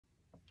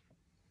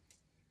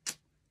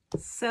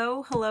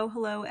So,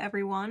 hello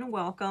everyone.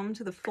 Welcome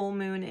to the full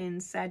moon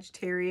in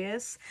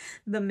Sagittarius,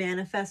 the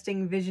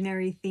manifesting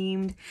visionary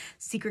themed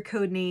secret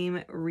code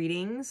name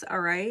readings.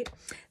 All right.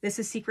 This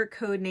is secret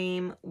code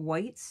name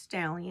White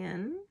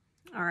Stallion.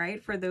 All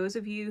right. For those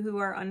of you who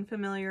are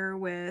unfamiliar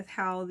with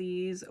how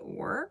these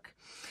work,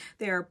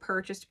 they are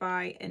purchased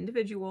by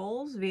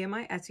individuals via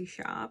my Etsy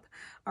shop.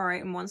 All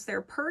right. And once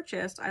they're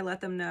purchased, I let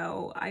them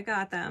know I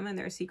got them and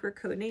their secret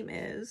code name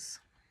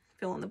is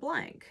fill in the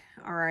blank.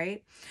 All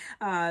right.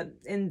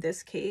 In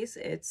this case,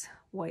 it's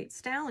White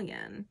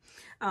Stallion.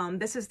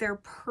 This is their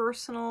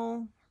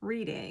personal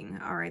reading.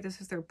 All right. This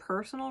is their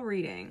personal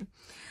reading.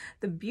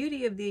 The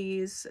beauty of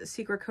these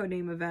secret code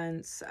name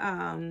events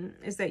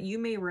is that you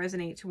may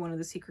resonate to one of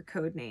the secret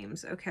code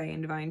names, okay,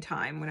 in divine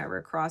time whenever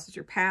it crosses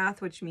your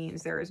path, which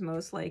means there is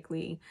most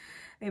likely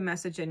a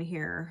message in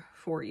here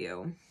for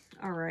you.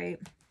 All right.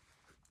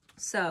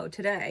 So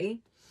today,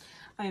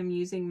 I am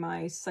using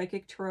my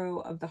Psychic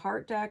Tarot of the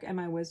Heart deck and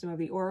my Wisdom of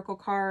the Oracle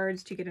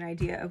cards to get an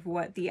idea of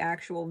what the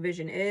actual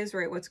vision is,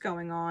 right? What's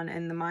going on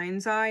in the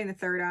mind's eye and the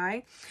third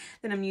eye.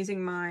 Then I'm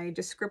using my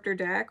descriptor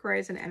deck, right?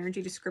 It's an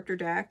energy descriptor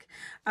deck.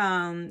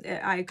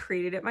 I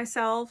created it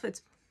myself.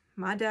 It's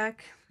my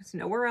deck. It's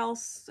nowhere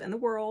else in the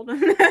world.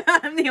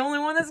 I'm the only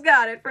one that's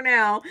got it for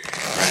now,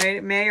 right?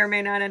 It may or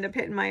may not end up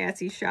hitting my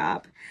Etsy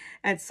shop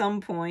at some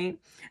point.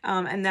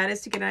 And that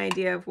is to get an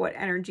idea of what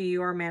energy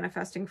you are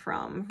manifesting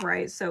from,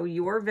 right? So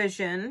your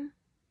vision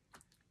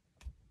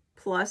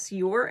plus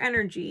your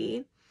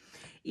energy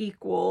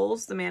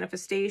equals the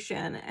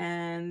manifestation.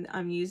 And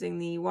I'm using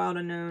the Wild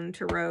Unknown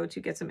Tarot to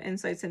get some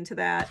insights into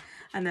that.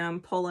 And then I'm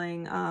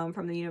pulling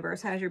from the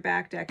Universe Has Your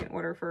Back deck in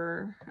order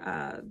for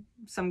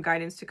some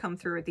guidance to come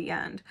through at the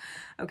end.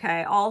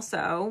 Okay,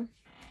 also,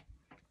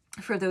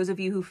 for those of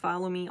you who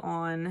follow me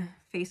on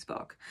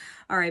Facebook,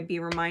 all right, be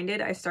reminded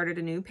I started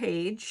a new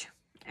page,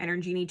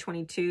 Energy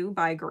 22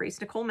 by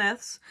Nicole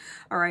Myths,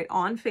 all right,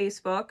 on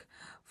Facebook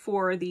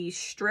for the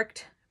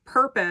strict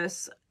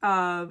purpose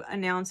of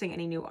announcing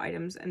any new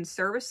items and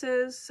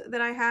services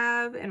that I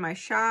have in my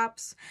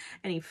shops,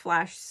 any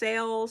flash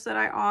sales that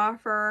I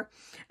offer,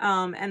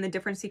 and the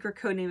different secret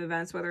code name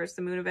events, whether it's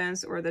the moon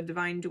events or the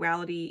divine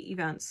duality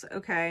events.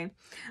 Okay,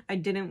 I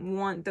didn't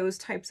want those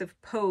types of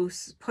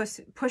posts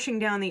pushing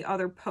down the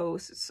other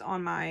posts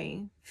on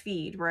my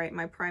feed, right,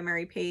 my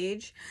primary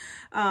page,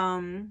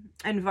 and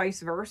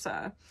vice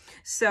versa.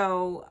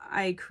 So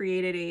I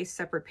created a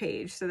separate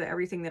page so that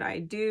everything that I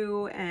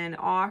do and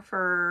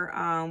offer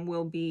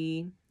will be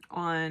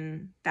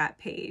on that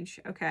page.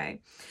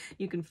 Okay,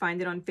 you can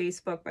find it on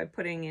Facebook by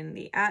putting in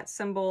the @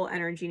 symbol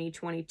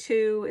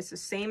Energy22. It's the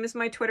same as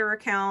my Twitter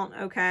account.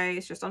 Okay,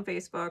 it's just on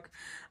Facebook,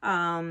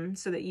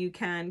 so that you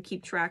can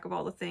keep track of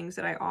all the things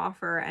that I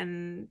offer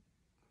and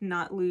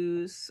not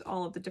lose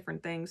all of the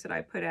different things that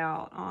I put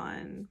out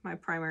on my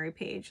primary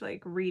page,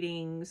 like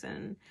readings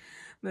and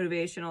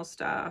motivational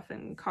stuff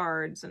and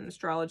cards and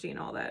astrology and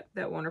all that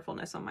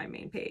wonderfulness on my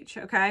main page.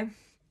 Okay,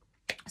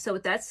 so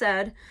with that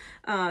said,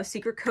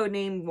 secret code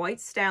name White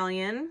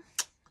Stallion,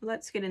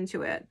 let's get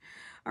into it.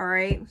 All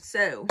right,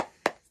 so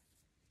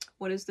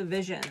what is the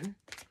vision?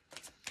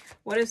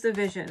 What is the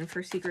vision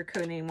for secret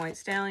code name White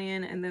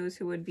Stallion and those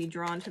who would be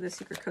drawn to the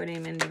secret code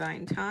name in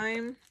divine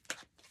time?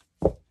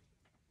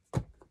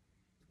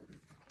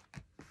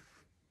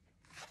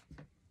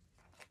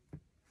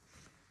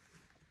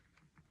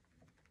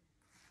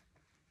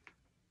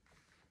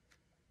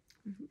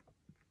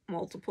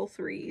 Multiple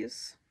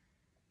threes.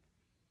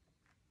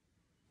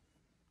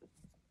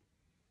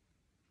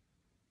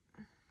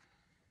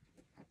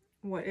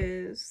 What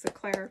is the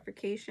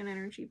clarification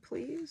energy,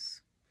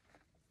 please?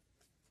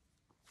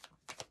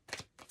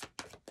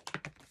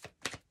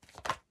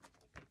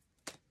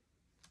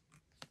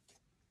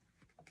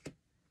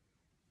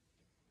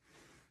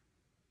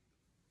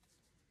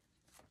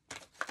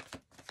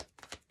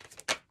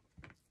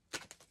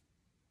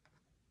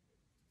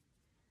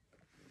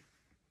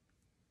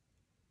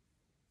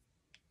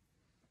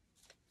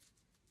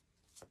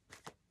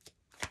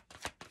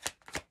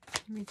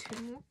 Give me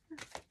two more.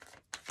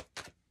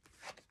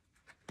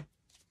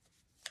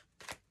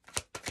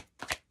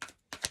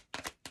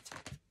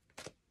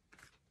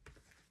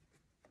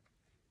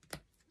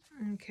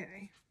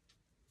 Okay.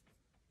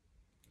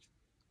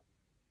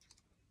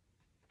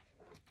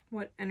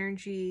 What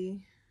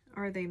energy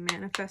are they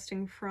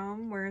manifesting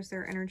from? Where is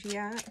their energy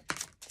at?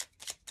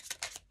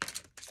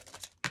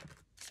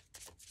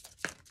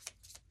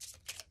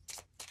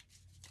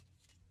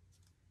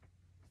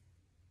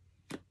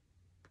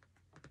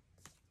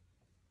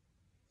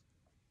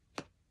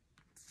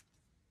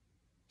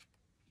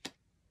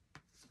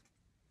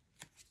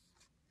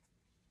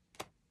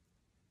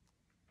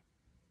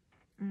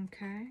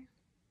 Okay.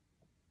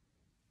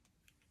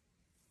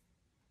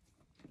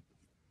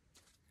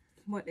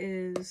 What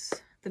is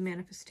the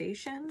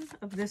manifestation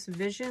of this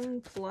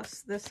vision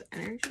plus this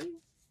energy?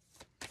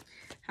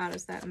 How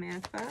does that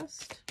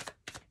manifest?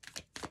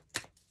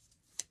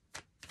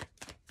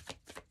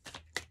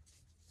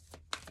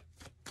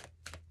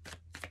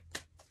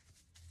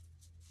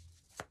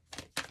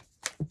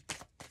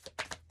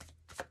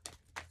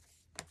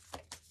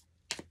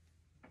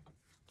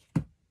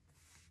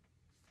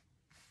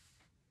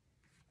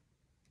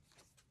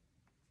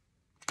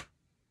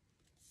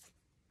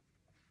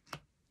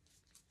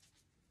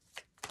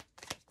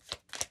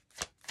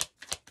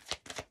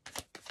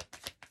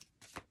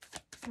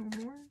 One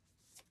more.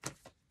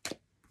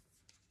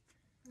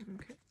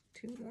 Okay,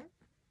 2 more.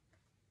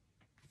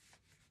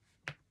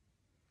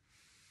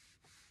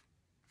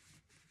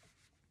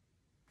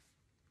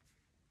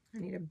 I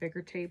need a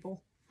bigger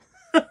table.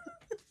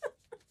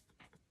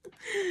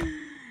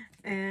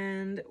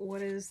 And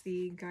what is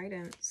the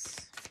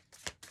guidance?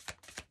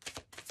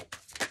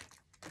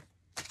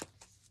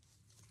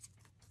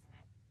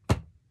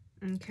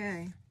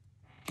 Okay.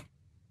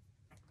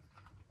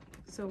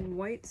 So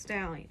white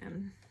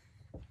stallion.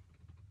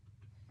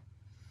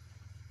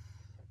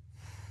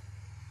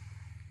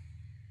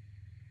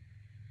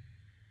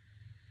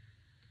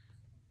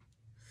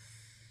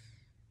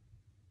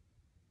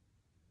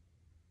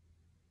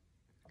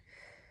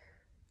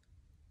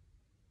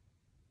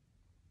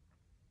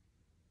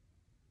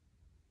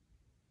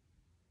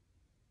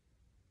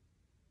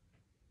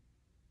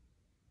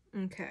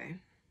 Okay.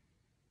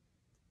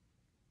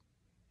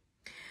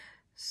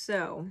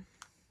 So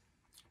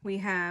we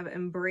have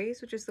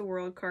Embrace, which is the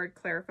World card,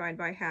 clarified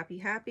by Happy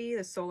Happy.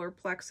 The Solar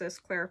Plexus,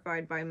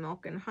 clarified by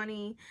Milk and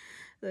Honey.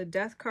 The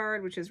Death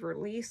card, which is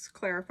Release,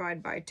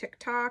 clarified by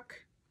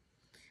TikTok.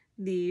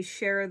 The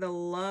Share the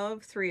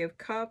Love, 3 of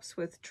Cups,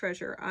 with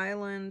Treasure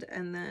Island.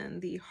 And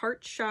then the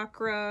Heart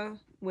Chakra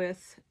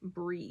with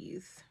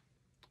Breathe.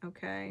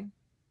 Okay.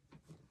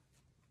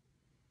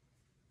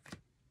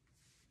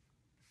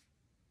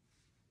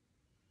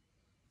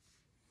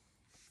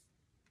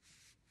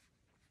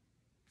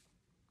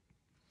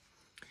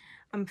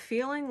 I'm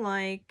feeling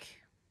like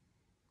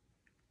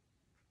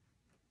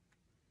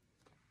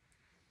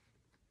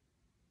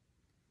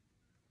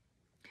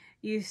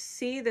you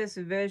see this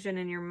vision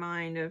in your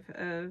mind of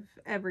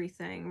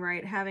everything,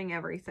 right? Having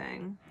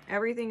everything.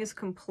 Everything is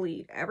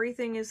complete.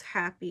 Everything is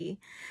happy.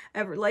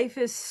 Life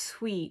is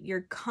sweet.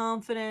 You're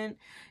confident.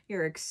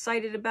 You're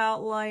excited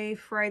about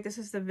life, right? This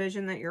is the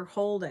vision that you're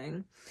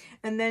holding.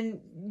 And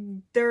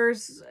then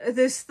there's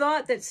this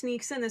thought that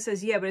sneaks in that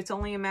says, yeah, but it's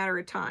only a matter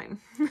of time.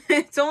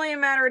 It's only a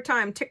matter of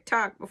time.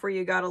 Tick-tock before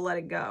you got to let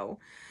it go,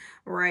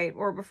 right?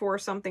 Or before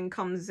something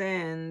comes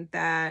in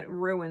that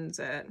ruins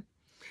it.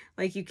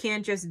 Like, you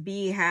can't just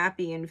be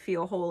happy and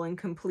feel whole and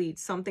complete.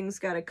 Something's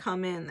got to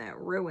come in that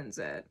ruins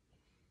it.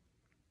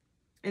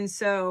 And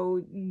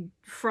so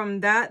from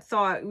that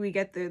thought, we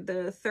get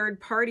the third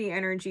party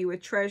energy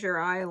with Treasure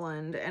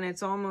Island. And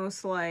it's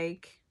almost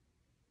like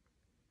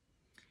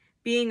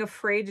being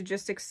afraid to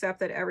just accept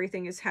that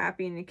everything is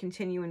happy and to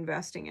continue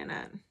investing in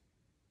it.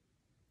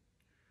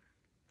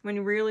 When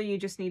really you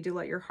just need to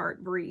let your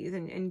heart breathe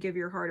and give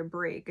your heart a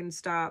break and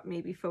stop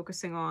maybe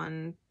focusing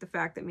on the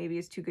fact that maybe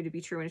it's too good to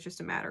be true and it's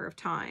just a matter of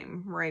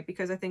time, right?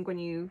 Because I think when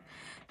you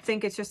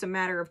think it's just a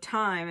matter of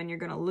time and you're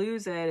going to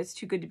lose it, it's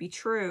too good to be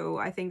true,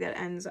 I think that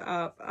ends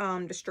up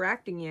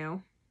distracting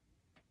you.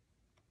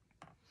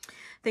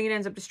 I think it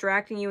ends up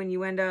distracting you and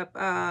you end up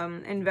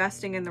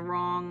investing in the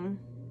wrong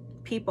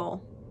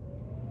people.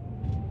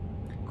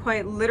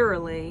 Quite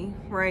literally,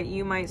 right?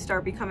 You might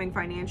start becoming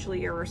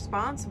financially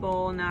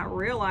irresponsible and not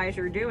realize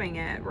you're doing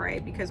it,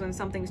 right? Because when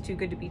something's too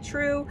good to be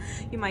true,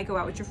 you might go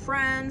out with your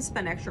friends,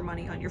 spend extra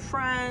money on your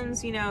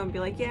friends, you know, and be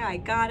like, yeah, I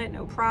got it,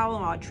 no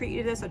problem. I'll treat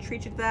you to this, I'll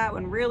treat you to that.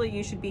 When really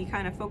you should be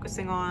kind of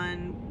focusing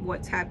on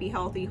what's happy,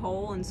 healthy,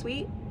 whole, and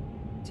sweet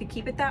to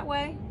keep it that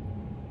way,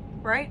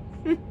 right?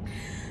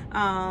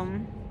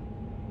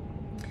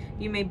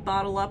 You may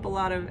bottle up a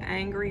lot of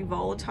angry,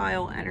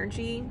 volatile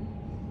energy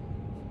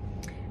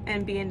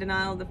and be in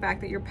denial of the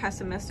fact that you're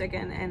pessimistic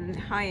and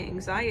high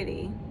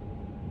anxiety,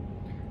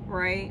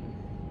 right?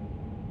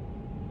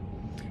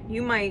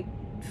 You might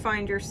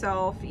find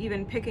yourself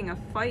even picking a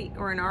fight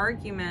or an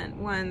argument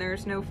when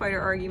there's no fight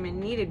or argument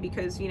needed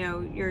because, you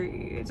know,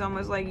 it's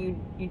almost like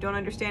you don't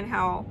understand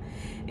how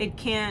it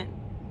can't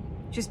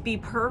just be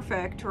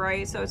perfect,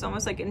 right? So it's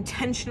almost like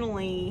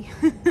intentionally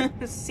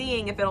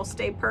seeing if it'll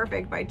stay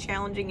perfect by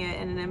challenging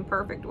it in an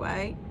imperfect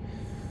way.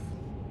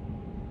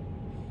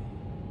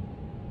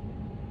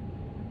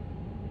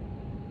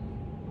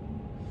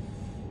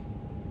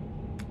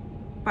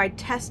 By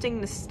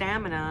testing the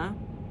stamina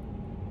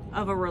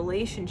of a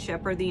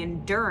relationship or the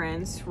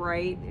endurance,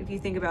 right? If you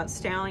think about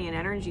stallion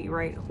energy,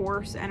 right?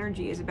 Horse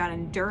energy is about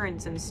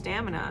endurance and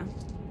stamina.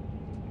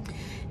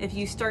 If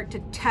you start to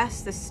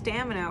test the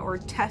stamina or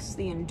test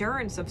the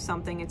endurance of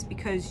something, it's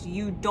because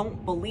you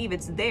don't believe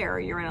it's there.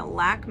 You're in a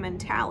lack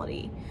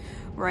mentality,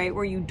 right?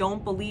 Where you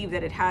don't believe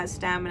that it has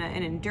stamina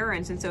and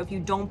endurance. And so if you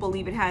don't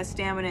believe it has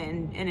stamina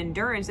and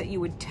endurance, that you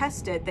would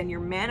test it, then you're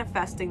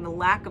manifesting the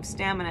lack of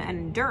stamina and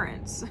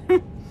endurance.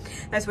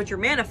 That's what you're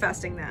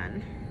manifesting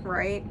then,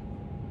 right?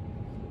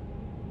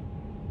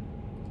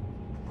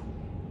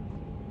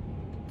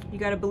 You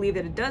got to believe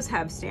that it does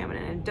have stamina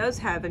and it does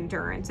have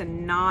endurance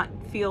and not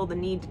feel the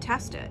need to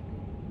test it.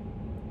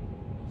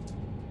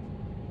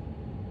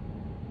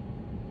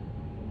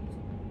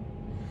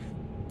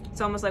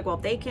 It's almost like, well,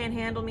 if they can't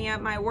handle me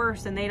at my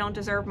worst, then they don't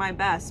deserve my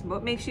best.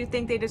 What makes you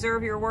think they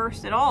deserve your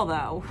worst at all,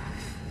 though?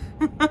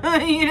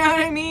 You know what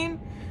I mean?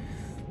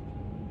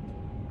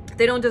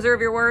 They don't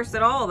deserve your worst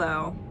at all,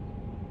 though.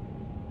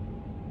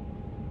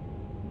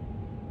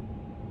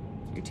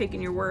 You're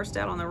taking your worst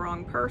out on the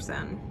wrong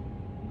person.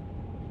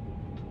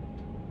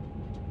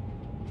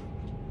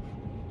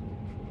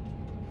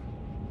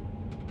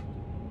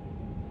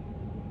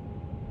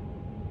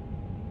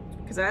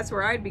 Because that's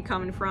where I'd be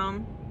coming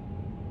from.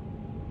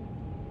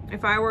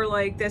 If I were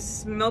like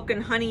this milk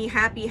and honey,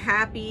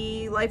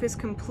 happy, life is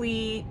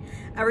complete,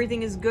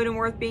 everything is good and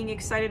worth being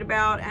excited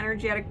about,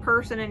 energetic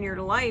person in your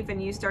life,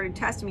 and you started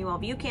testing me, well,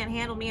 if you can't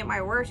handle me at my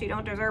worst, you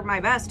don't deserve my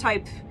best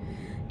type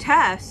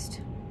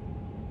test,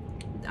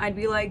 I'd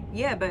be like,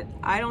 yeah, but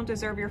I don't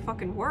deserve your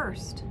fucking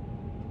worst.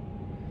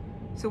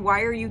 So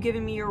why are you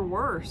giving me your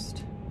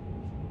worst?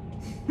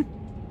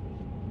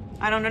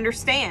 I don't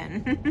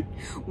understand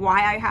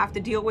why I have to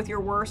deal with your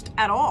worst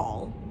at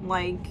all.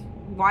 Like,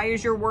 why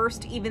is your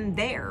worst even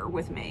there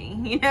with me?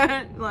 You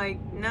know, like,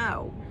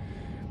 no,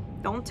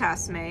 don't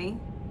test me.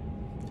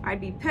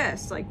 I'd be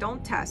pissed. Like,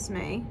 don't test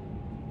me.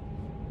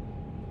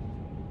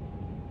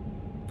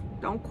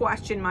 Don't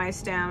question my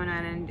stamina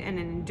and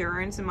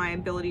endurance and my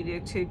ability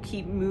to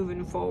keep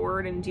moving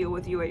forward and deal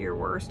with you at your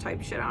worst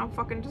type shit. I don't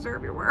fucking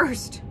deserve your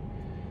worst.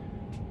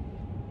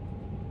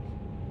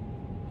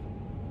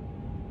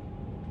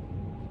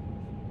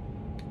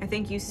 I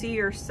think you see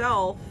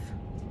yourself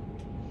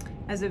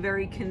as a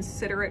very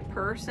considerate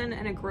person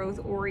and a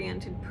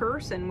growth-oriented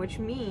person, which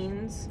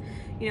means,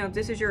 you know, if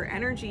this is your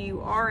energy,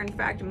 you are in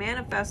fact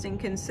manifesting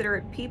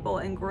considerate people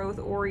and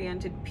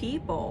growth-oriented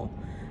people.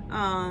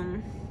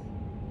 But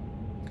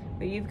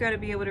you've got to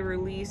be able to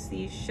release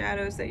these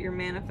shadows that you're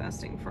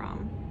manifesting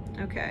from.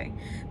 Okay,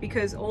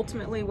 because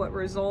ultimately what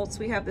results,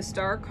 we have the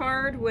Star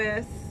card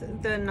with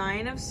the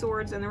Nine of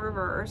Swords in the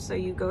reverse. So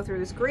you go through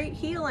this great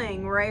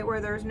healing, right, where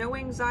there's no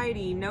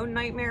anxiety, no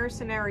nightmare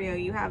scenario.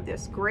 You have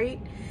this great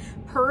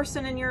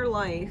person in your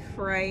life,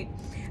 right?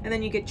 And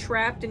then you get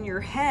trapped in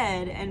your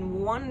head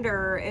and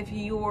wonder if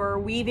you're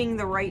weaving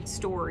the right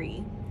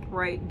story,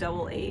 right?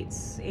 Double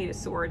eights, Eight of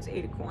Swords,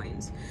 Eight of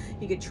Coins.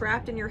 You get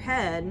trapped in your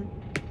head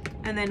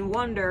and then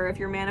wonder if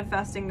you're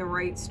manifesting the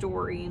right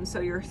story. And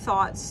so your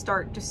thoughts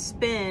start to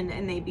spin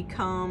and they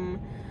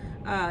become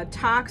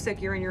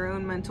toxic. You're in your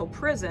own mental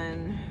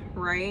prison,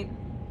 right?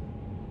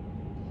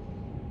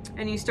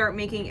 And you start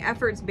making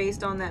efforts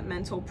based on that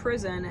mental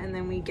prison. And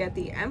then we get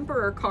the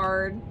Emperor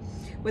card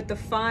with the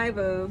Five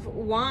of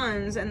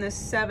Wands and the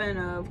Seven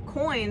of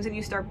Coins, and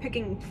you start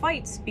picking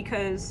fights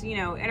because, you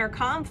know, inner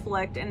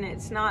conflict, and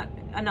it's not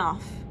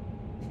enough.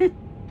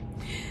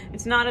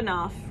 It's not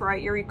enough,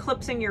 right? You're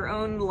eclipsing your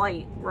own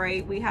light,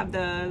 right? We have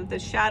the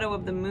shadow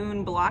of the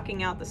moon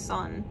blocking out the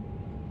sun.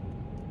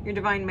 Your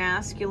divine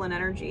masculine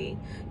energy.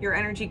 Your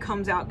energy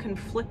comes out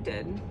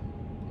conflicted.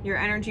 Your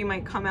energy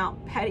might come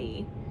out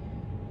petty.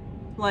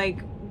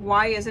 Like,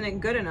 why isn't it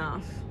good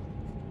enough?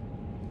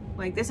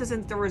 Like, this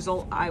isn't the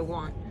result I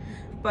want.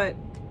 But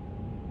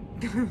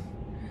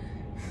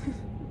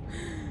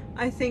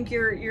I think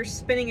you're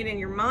spinning it in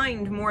your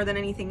mind more than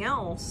anything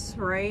else,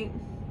 right?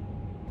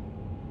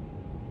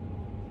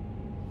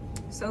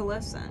 So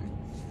listen,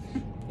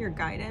 your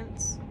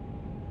guidance.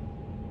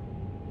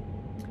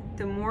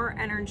 The more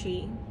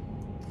energy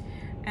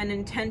and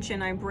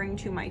intention I bring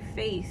to my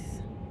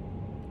faith,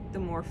 the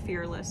more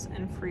fearless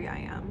and free I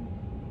am.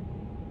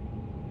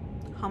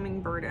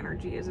 Hummingbird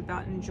energy is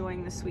about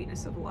enjoying the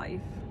sweetness of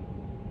life.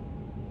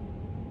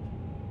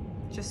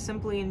 Just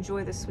simply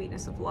enjoy the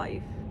sweetness of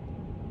life.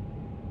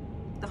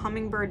 The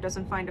hummingbird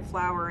doesn't find a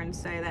flower and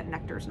say that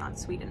nectar's not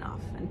sweet enough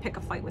and pick a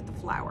fight with the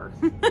flower.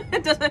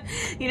 It doesn't,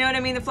 you know what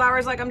I mean? The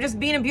flower's like, I'm just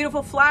being a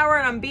beautiful flower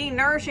and I'm being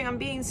nourishing, I'm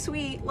being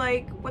sweet.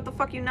 Like, what the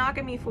fuck you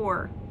knocking me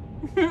for?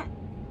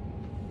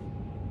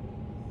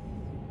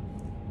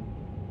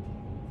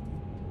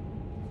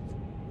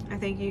 I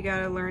think you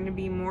gotta learn to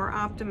be more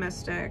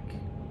optimistic,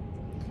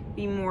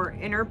 be more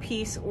inner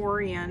peace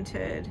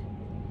oriented,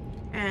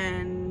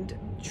 and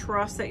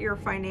trust that you're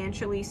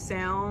financially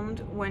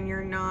sound when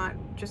you're not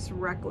just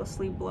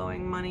recklessly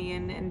blowing money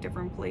in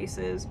different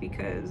places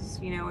because,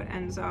 you know, it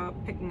ends up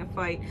picking a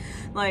fight.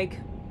 Like,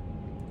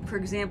 for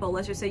example,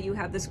 let's just say you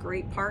have this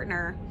great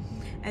partner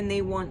and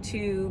they want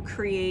to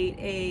create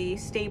a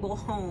stable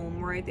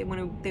home, right? They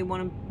want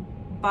to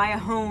buy a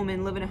home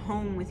and live in a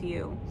home with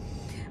you.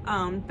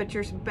 But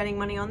you're spending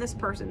money on this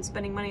person,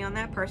 spending money on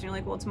that person. You're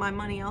like, well, it's my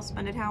money, I'll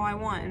spend it how I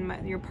want.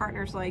 And your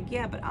partner's like,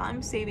 yeah, but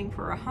I'm saving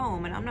for a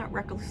home and I'm not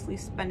recklessly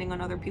spending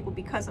on other people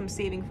because I'm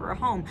saving for a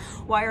home.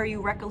 Why are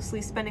you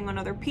recklessly spending on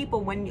other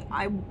people when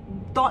I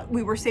thought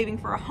we were saving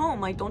for a home?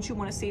 Like, don't you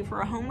want to save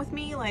for a home with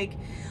me? Like,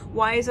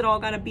 why is it all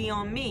got to be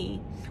on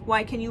me?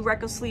 Why can you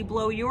recklessly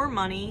blow your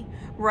money,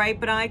 right?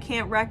 But I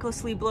can't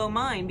recklessly blow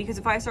mine, because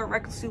if I start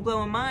recklessly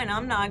blowing mine,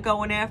 I'm not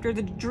going after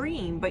the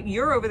dream, but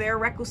you're over there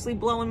recklessly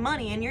blowing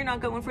money and you're not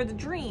going for the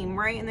dream,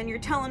 right? And then you're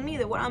telling me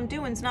that what I'm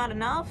doing is not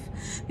enough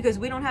because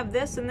we don't have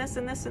this and this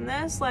and this and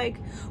this. Like,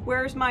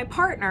 where's my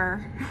partner?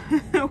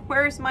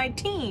 Where's my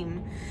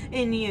team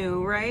in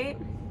you, right?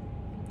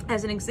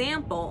 As an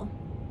example.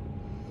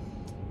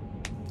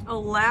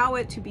 allow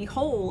it to be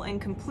whole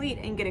and complete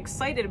and get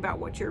excited about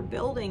what you're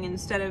building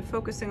instead of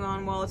focusing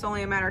on, well, it's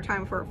only a matter of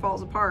time before it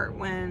falls apart,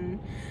 when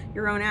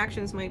your own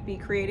actions might be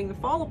creating the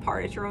fall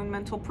apart. It's your own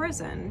mental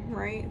prison,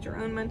 right? It's your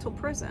own mental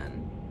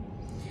prison.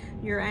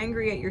 You're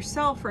angry at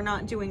yourself for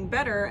not doing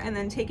better and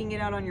then taking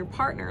it out on your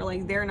partner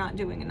like they're not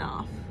doing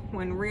enough,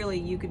 when really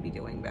you could be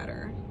doing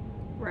better,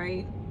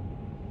 right?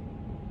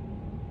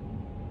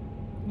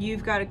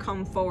 You've got to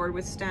come forward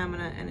with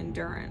stamina and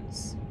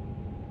endurance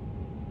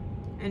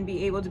and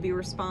be able to be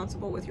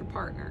responsible with your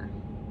partner.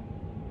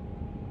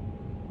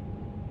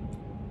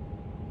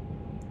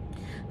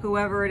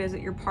 Whoever it is that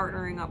you're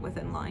partnering up with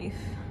in life,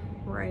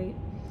 right?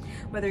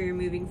 Whether you're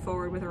moving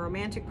forward with a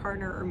romantic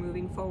partner or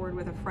moving forward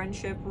with a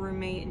friendship,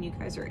 roommate, and you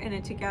guys are in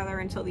it together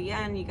until the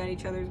end, you got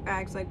each other's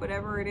backs, like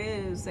whatever it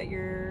is that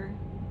you're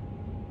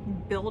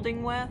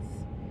building with,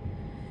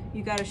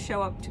 you got to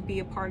show up to be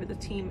a part of the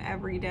team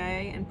every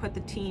day and put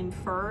the team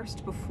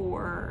first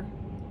before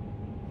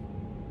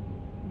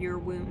your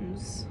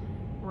wounds,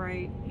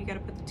 right? You got to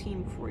put the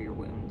team before your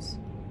wounds.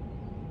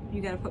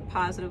 You got to put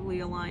positively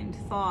aligned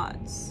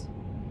thoughts,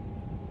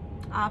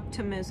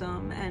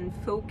 optimism, and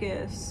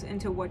focus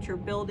into what you're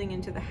building,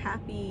 into the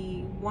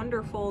happy,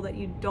 wonderful that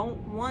you don't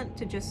want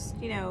to just,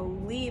 you know,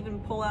 leave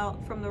and pull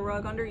out from the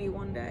rug under you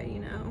one day,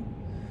 you know?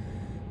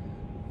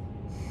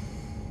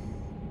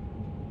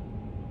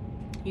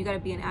 You got to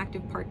be an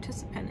active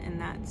participant in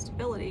that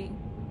stability.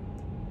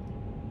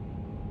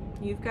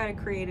 You've got to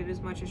create it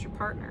as much as your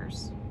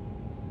partners.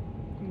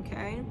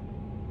 Okay?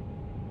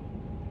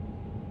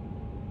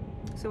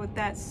 So with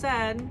that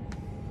said,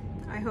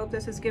 I hope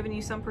this has given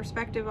you some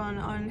perspective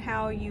on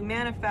how you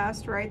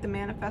manifest, right? The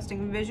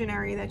manifesting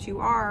visionary that you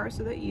are,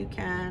 so that you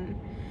can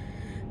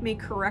make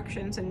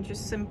corrections and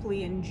just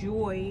simply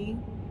enjoy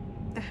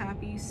the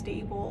happy,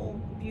 stable,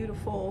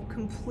 beautiful,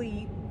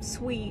 complete,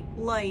 sweet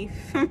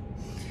life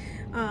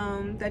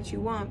that you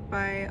want,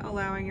 by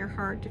allowing your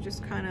heart to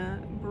just kind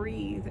of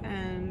breathe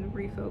and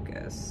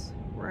refocus,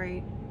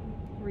 right?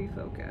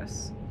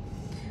 Refocus.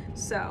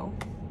 So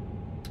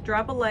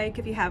drop a like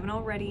if you haven't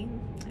already.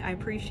 I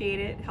appreciate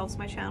it. It helps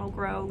my channel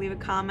grow. Leave a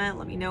comment.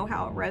 Let me know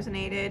how it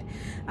resonated,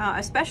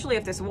 especially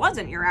if this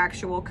wasn't your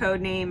actual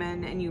code name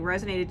and you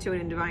resonated to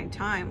it in divine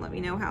time. Let me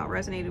know how it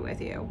resonated with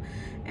you,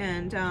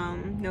 and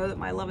know that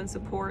my love and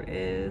support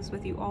is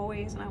with you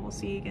always, and I will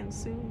see you again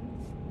soon.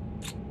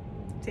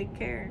 Take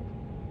care.